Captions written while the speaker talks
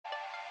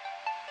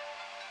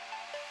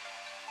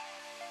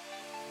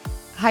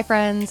Hi,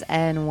 friends,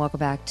 and welcome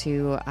back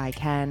to I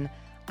Can,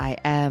 I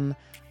Am,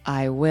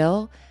 I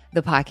Will,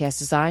 the podcast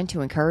designed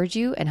to encourage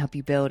you and help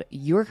you build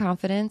your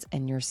confidence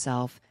and your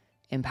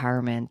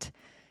self-empowerment.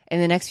 In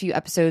the next few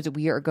episodes,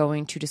 we are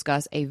going to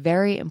discuss a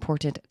very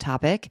important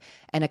topic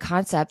and a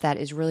concept that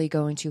is really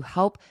going to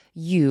help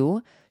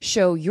you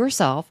show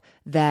yourself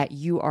that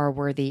you are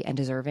worthy and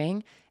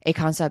deserving, a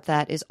concept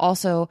that is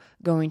also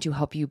going to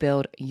help you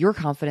build your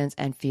confidence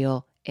and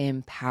feel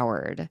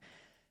empowered.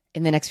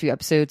 In the next few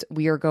episodes,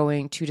 we are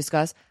going to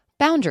discuss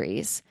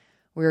boundaries.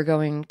 We're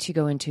going to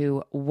go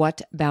into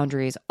what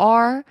boundaries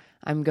are.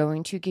 I'm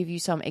going to give you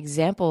some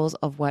examples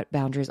of what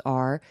boundaries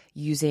are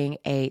using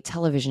a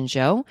television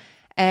show.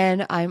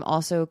 And I'm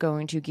also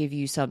going to give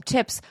you some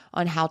tips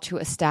on how to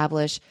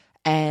establish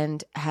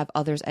and have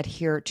others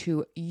adhere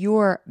to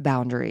your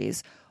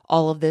boundaries.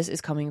 All of this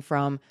is coming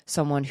from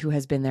someone who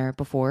has been there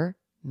before,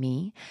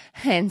 me,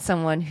 and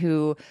someone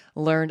who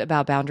learned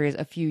about boundaries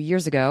a few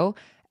years ago.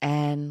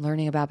 And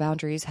learning about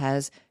boundaries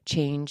has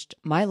changed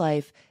my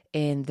life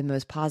in the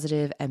most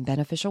positive and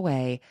beneficial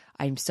way.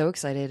 I'm so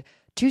excited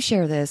to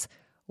share this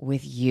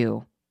with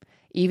you.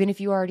 Even if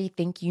you already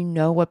think you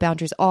know what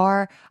boundaries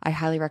are, I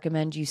highly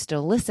recommend you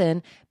still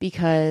listen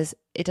because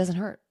it doesn't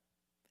hurt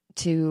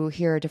to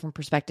hear a different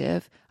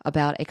perspective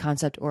about a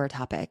concept or a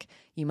topic.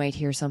 You might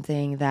hear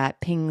something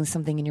that pings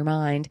something in your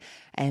mind,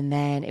 and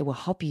then it will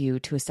help you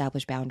to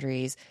establish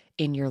boundaries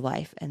in your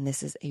life. And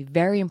this is a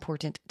very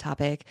important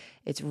topic.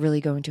 It's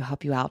really going to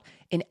help you out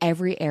in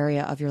every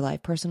area of your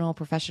life, personal,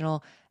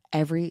 professional,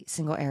 every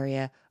single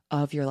area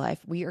of your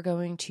life. We are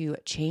going to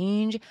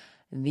change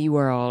the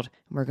world.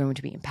 We're going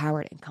to be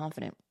empowered and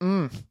confident.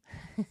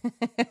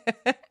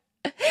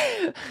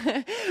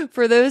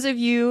 For those of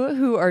you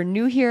who are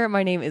new here,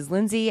 my name is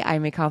Lindsay.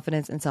 I'm a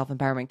confidence and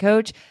self-empowerment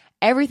coach.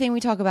 Everything we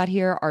talk about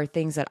here are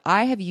things that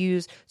I have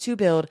used to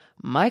build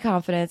my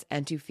confidence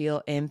and to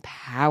feel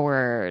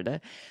empowered.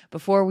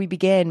 Before we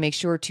begin, make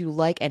sure to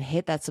like and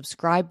hit that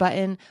subscribe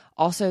button.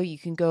 Also, you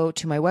can go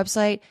to my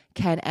website,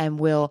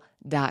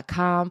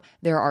 kenandwill.com.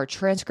 There are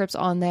transcripts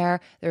on there.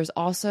 There's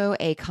also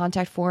a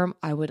contact form.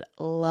 I would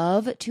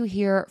love to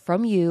hear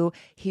from you,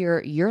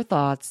 hear your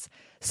thoughts.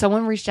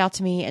 Someone reached out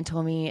to me and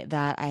told me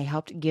that I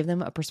helped give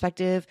them a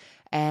perspective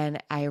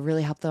and I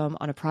really helped them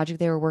on a project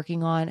they were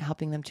working on,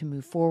 helping them to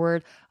move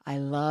forward. I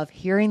love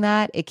hearing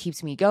that. It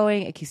keeps me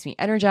going. It keeps me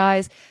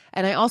energized.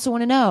 And I also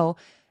want to know,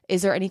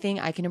 is there anything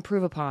I can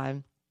improve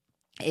upon?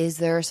 Is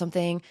there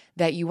something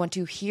that you want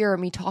to hear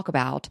me talk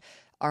about?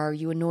 Are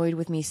you annoyed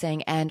with me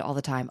saying "and" all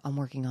the time? I'm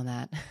working on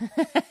that.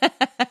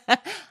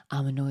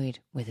 I'm annoyed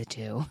with it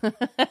too.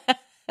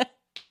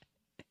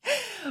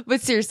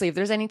 But seriously, if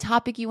there's any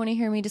topic you want to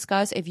hear me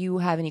discuss, if you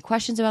have any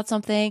questions about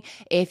something,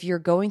 if you're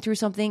going through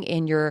something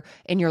in your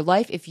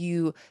life, if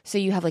you say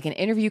you have like an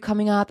interview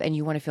coming up and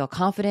you want to feel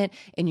confident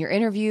in your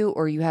interview,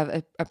 or you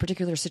have a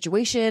particular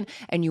situation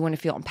and you want to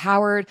feel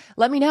empowered,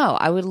 let me know.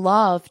 I would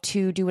love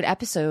to do an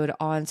episode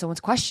on someone's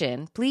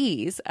question.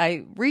 Please,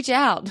 I reach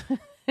out.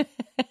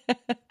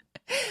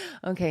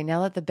 Okay,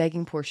 now that the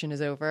begging portion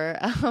is over,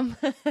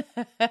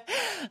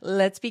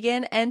 let's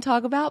begin and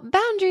talk about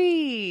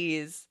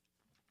boundaries.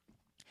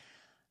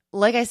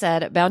 Like I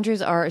said,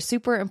 boundaries are a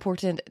super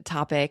important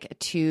topic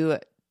to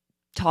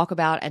talk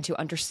about and to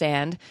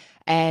understand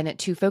and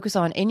to focus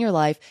on in your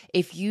life.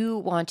 If you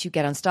want to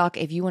get unstuck,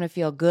 if you want to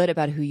feel good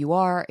about who you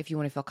are, if you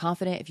want to feel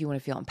confident, if you want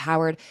to feel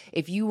empowered,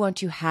 if you want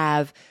to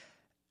have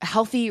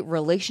healthy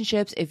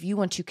relationships, if you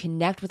want to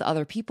connect with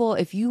other people,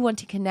 if you want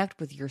to connect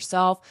with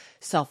yourself,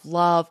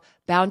 self-love,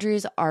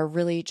 boundaries are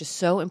really just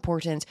so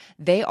important.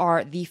 They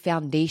are the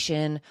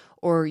foundation,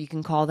 or you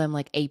can call them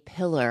like a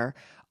pillar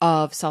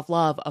of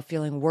self-love, of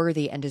feeling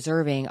worthy and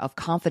deserving, of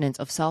confidence,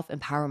 of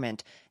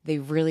self-empowerment. They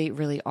really,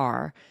 really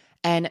are.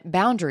 And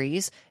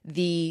boundaries,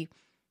 the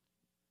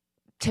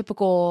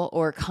typical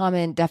or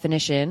common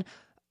definition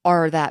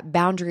are that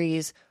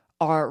boundaries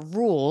are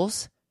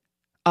rules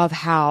of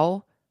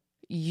how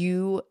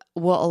you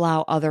will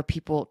allow other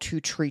people to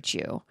treat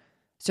you.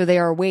 So they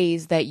are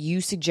ways that you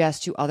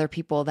suggest to other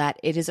people that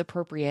it is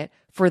appropriate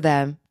for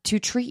them to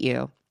treat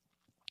you.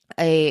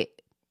 An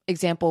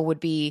example would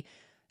be,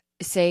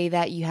 say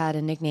that you had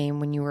a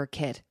nickname when you were a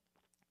kid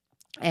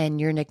and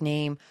my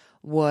nickname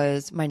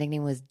was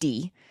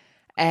D.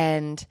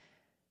 And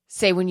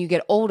say when you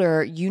get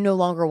older, you no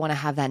longer want to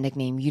have that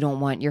nickname. You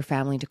don't want your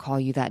family to call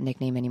you that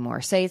nickname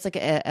anymore. Say it's like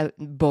a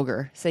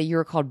booger. Say you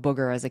were called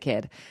booger as a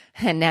kid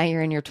and now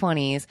you're in your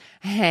 20s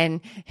and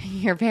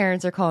your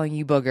parents are calling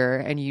you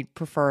booger and you'd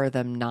prefer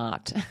them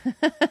not.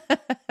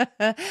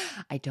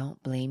 I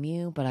don't blame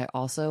you, but I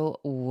also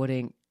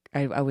wouldn't.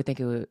 I would think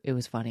it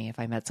was funny if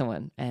I met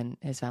someone and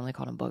his family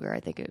called him booger. I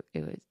think it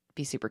would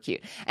be super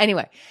cute.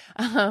 Anyway,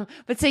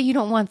 but say you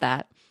don't want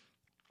that.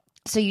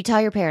 So you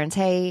tell your parents,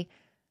 hey,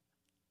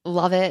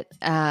 love it.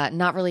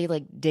 Not really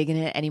like digging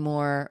it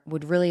anymore.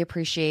 Would really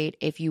appreciate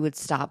if you would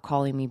stop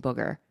calling me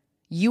booger.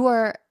 You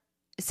are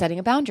setting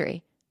a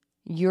boundary.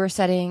 You're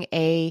setting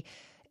a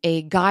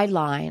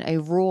guideline, a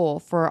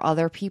rule for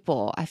other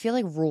people. I feel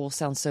like rule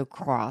sounds so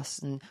cross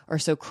or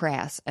so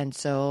crass and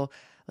so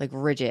like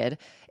rigid.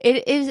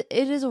 It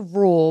is a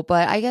rule,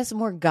 but I guess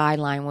more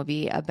guideline would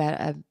be a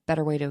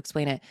better way to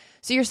explain it.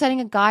 So you're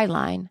setting a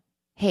guideline.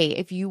 Hey,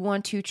 if you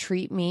want to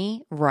treat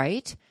me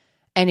right,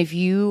 and if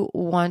you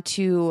want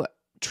to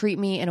treat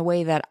me in a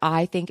way that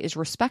I think is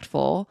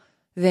respectful,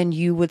 then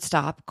you would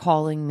stop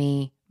calling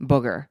me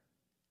booger.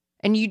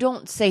 And you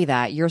don't say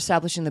that. You're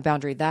establishing the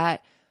boundary.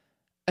 That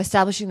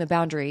establishing the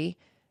boundary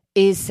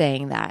is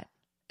saying that.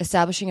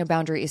 Establishing a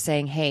boundary is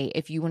saying, hey,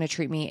 if you want to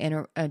treat me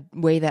in a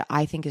way that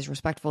I think is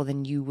respectful,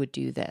 then you would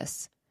do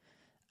this.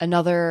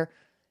 Another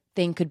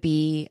thing could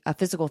be a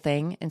physical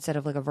thing instead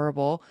of like a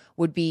verbal,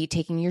 would be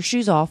taking your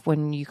shoes off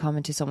when you come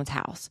into someone's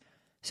house.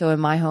 So in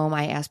my home,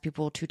 I ask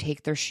people to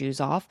take their shoes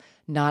off.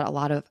 Not a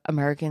lot of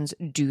Americans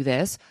do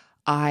this.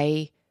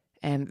 I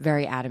am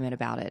very adamant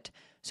about it.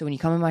 So when you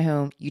come in my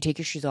home, you take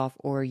your shoes off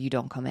or you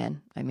don't come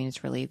in. I mean,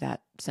 it's really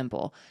that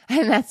simple.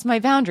 And that's my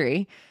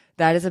boundary.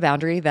 That is a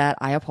boundary that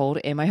I uphold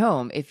in my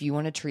home. If you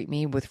want to treat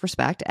me with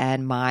respect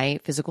and my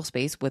physical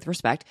space with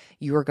respect,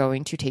 you are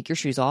going to take your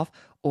shoes off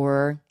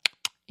or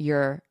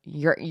you're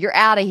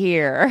out of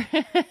here.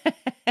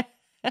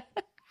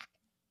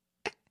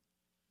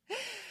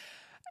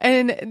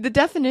 And the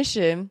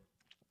definition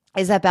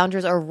is that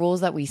boundaries are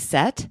rules that we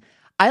set.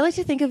 I like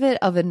to think of it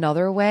of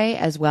another way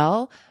as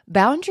well.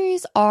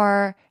 Boundaries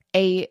are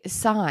a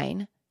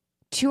sign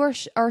to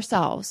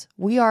ourselves.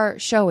 We are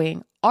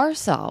showing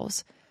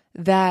ourselves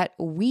that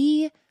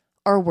we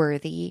are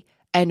worthy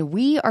and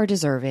we are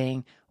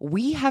deserving.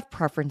 We have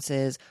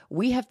preferences.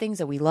 We have things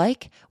that we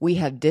like. We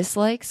have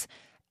dislikes.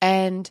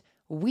 And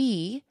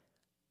we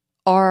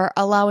are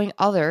allowing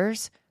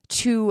others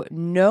to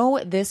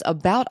know this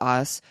about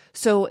us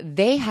so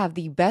they have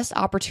the best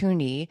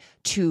opportunity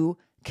to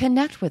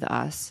connect with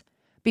us.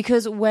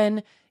 Because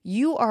when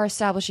you are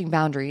establishing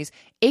boundaries,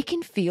 it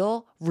can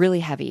feel really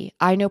heavy.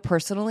 I know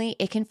personally,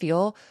 it can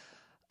feel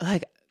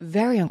like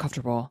very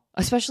uncomfortable,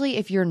 especially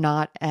if you're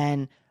not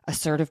an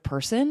assertive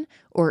person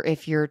or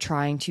if you're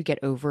trying to get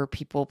over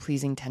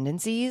people-pleasing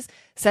tendencies.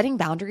 Setting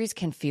boundaries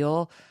can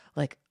feel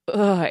like,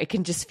 it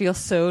can just feel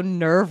so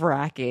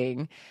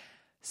nerve-wracking.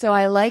 So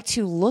I like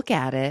to look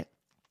at it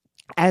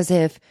as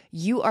if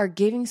you are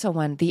giving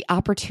someone the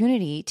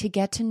opportunity to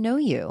get to know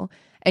you,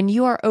 and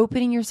you are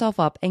opening yourself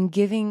up and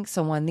giving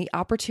someone the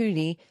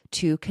opportunity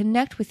to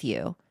connect with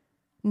you.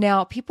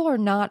 Now, people are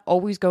not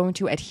always going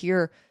to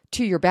adhere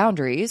to your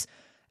boundaries.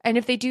 And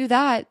if they do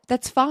that,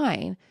 that's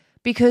fine.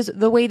 Because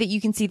the way that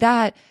you can see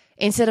that,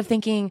 instead of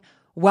thinking,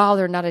 wow,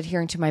 they're not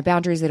adhering to my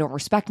boundaries, they don't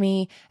respect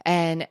me.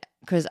 And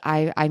because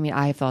I mean,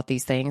 I have thought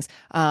these things.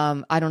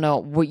 I don't know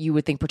what you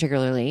would think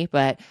particularly,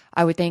 but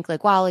I would think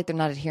like, wow, like they're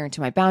not adhering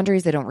to my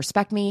boundaries. They don't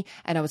respect me.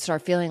 And I would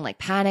start feeling like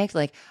panicked.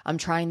 Like I'm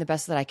trying the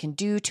best that I can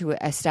do to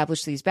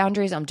establish these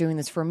boundaries. I'm doing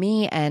this for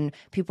me and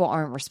people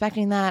aren't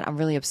respecting that. I'm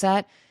really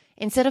upset.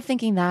 Instead of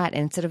thinking that,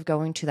 and instead of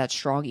going to that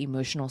strong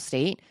emotional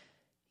state,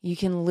 you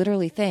can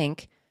literally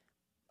think,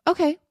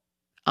 okay,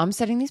 I'm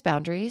setting these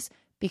boundaries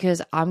because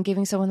I'm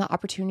giving someone the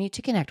opportunity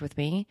to connect with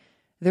me.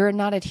 They're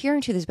not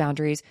adhering to these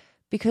boundaries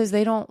because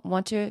they don't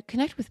want to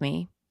connect with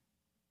me.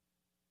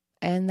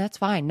 And that's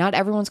fine. Not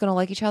everyone's going to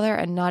like each other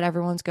and not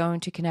everyone's going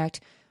to connect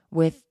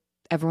with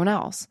everyone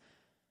else.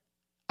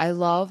 I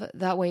love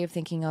that way of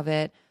thinking of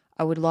it.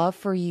 I would love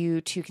for you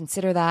to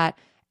consider that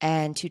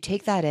and to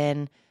take that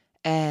in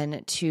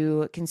and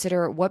to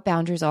consider what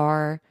boundaries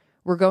are.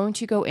 We're going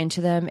to go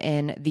into them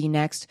in the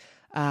next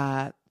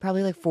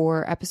probably like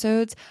 4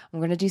 episodes. I'm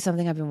going to do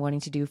something I've been wanting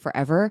to do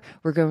forever.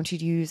 We're going to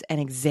use an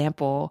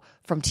example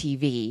from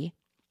TV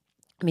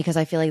because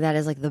I feel like that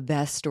is like the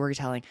best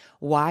storytelling.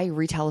 Why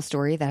retell a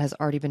story that has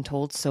already been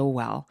told so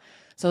well?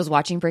 So I was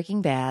watching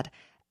Breaking Bad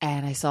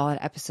and I saw an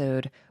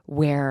episode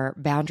where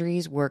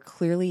boundaries were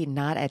clearly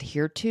not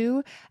adhered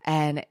to,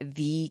 and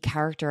the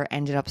character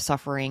ended up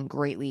suffering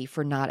greatly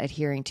for not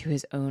adhering to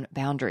his own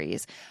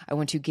boundaries. I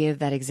want to give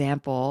that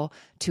example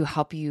to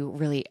help you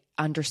really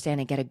understand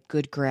and get a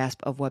good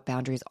grasp of what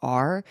boundaries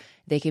are.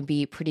 They can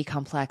be pretty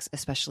complex,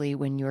 especially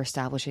when you're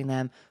establishing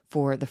them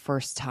for the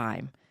first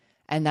time.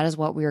 And that is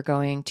what we are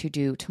going to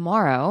do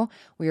tomorrow.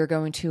 We are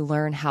going to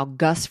learn how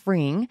Gus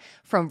Fring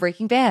from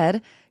Breaking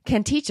Bad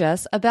can teach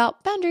us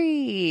about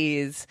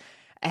boundaries.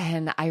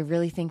 And I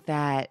really think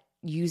that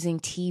using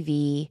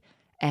TV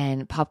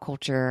and pop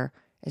culture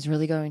is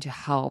really going to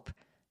help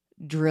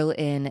drill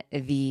in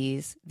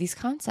these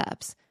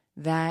concepts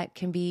that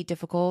can be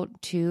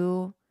difficult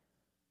to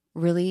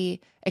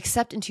really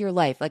accept into your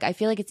life. Like I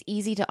feel like it's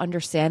easy to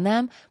understand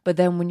them, but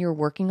then when you're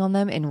working on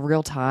them in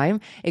real time,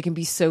 it can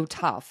be so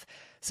tough.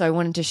 So I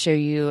wanted to show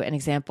you an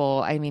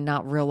example. I mean,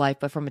 not real life,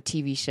 but from a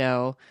TV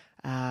show.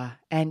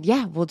 And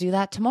yeah, we'll do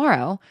that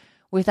tomorrow.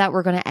 With that,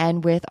 we're going to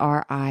end with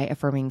our I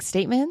affirming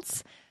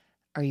statements.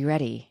 Are you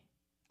ready?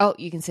 Oh,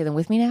 you can say them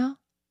with me now,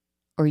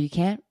 or you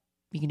can't.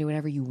 You can do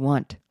whatever you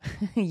want.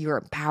 You're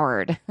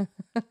empowered.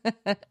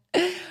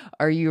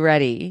 Are you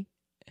ready?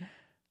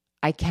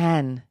 I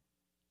can.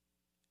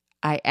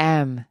 I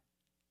am.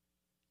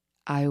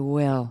 I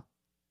will.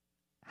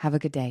 Have a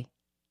good day.